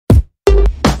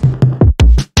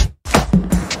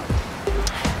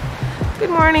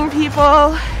morning,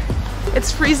 people. It's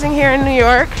freezing here in New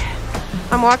York.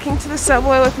 I'm walking to the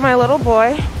subway with my little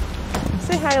boy.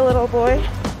 Say hi, little boy.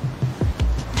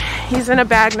 He's in a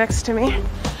bag next to me.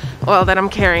 Well, that I'm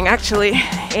carrying, actually.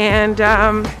 And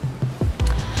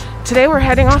today we're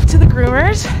heading off to the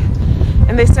groomers,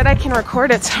 and they said I can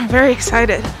record it, so I'm very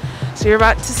excited. So you're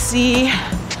about to see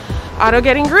Otto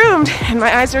getting groomed, and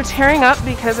my eyes are tearing up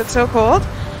because it's so cold.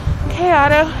 Okay,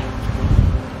 Otto,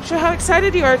 show how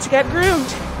excited you are to get groomed.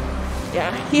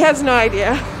 Yeah, he has no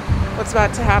idea what's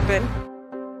about to happen.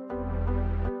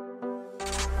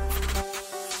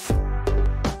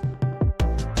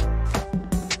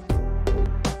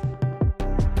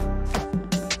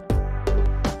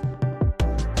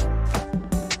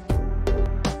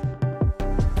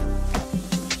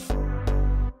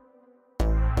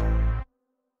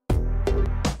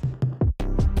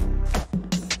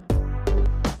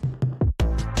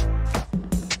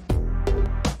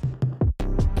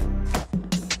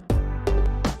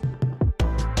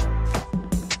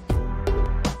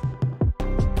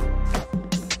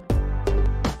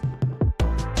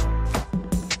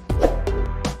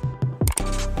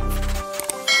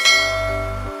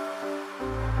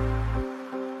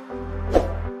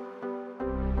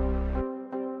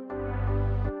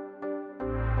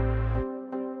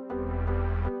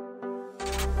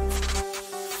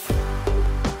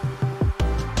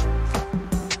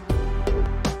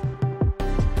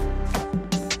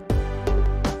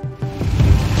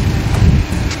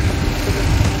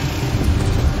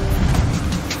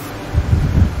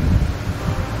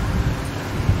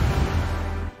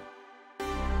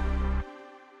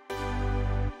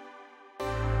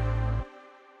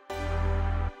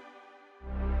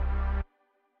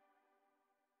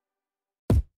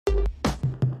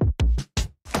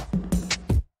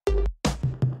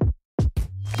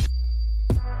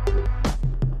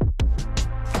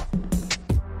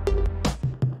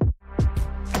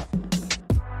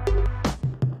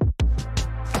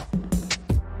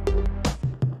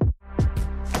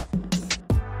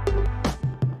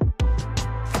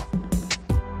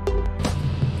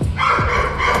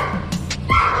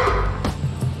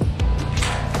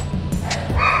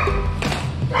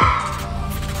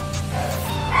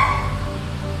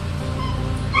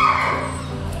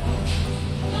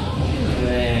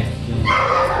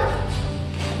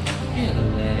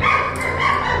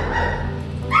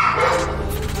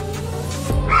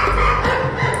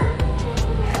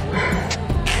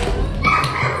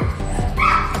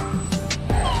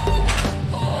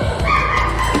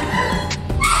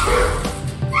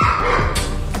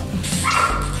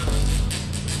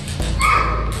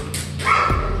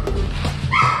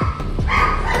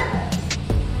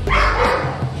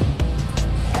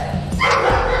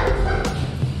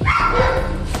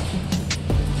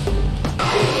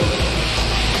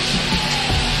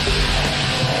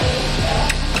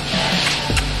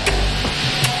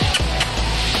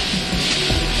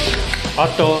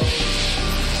 Otto,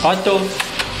 Otto,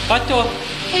 Otto,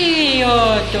 hey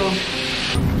Otto.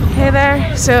 Hey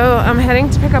there, so I'm heading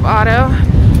to pick up Otto.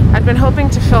 I'd been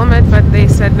hoping to film it, but they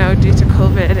said no due to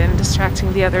COVID and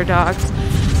distracting the other dogs.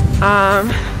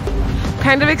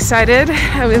 Kind of excited.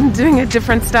 I'm doing a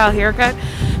different style haircut.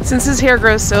 Since his hair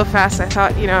grows so fast, I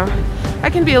thought, you know,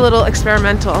 I can be a little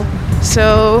experimental.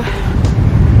 So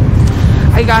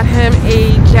I got him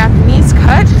a Japanese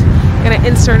cut. I'm gonna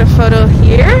insert a photo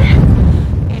here.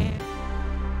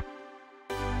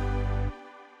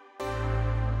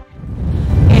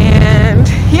 And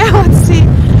yeah, let's see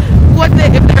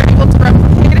if they're able to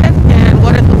replicate it and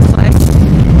what it looks like.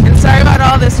 And sorry about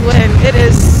all this wind. It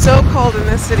is so cold in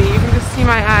this city. You can just see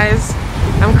my eyes.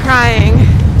 I'm crying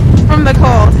from the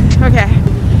cold. Okay,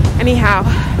 anyhow,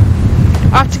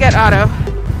 off to get Otto.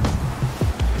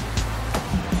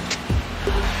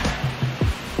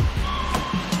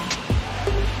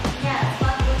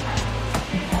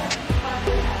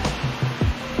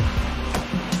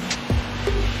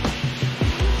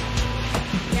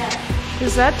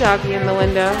 Who's that doggy in the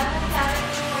window?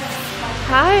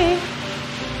 Hi.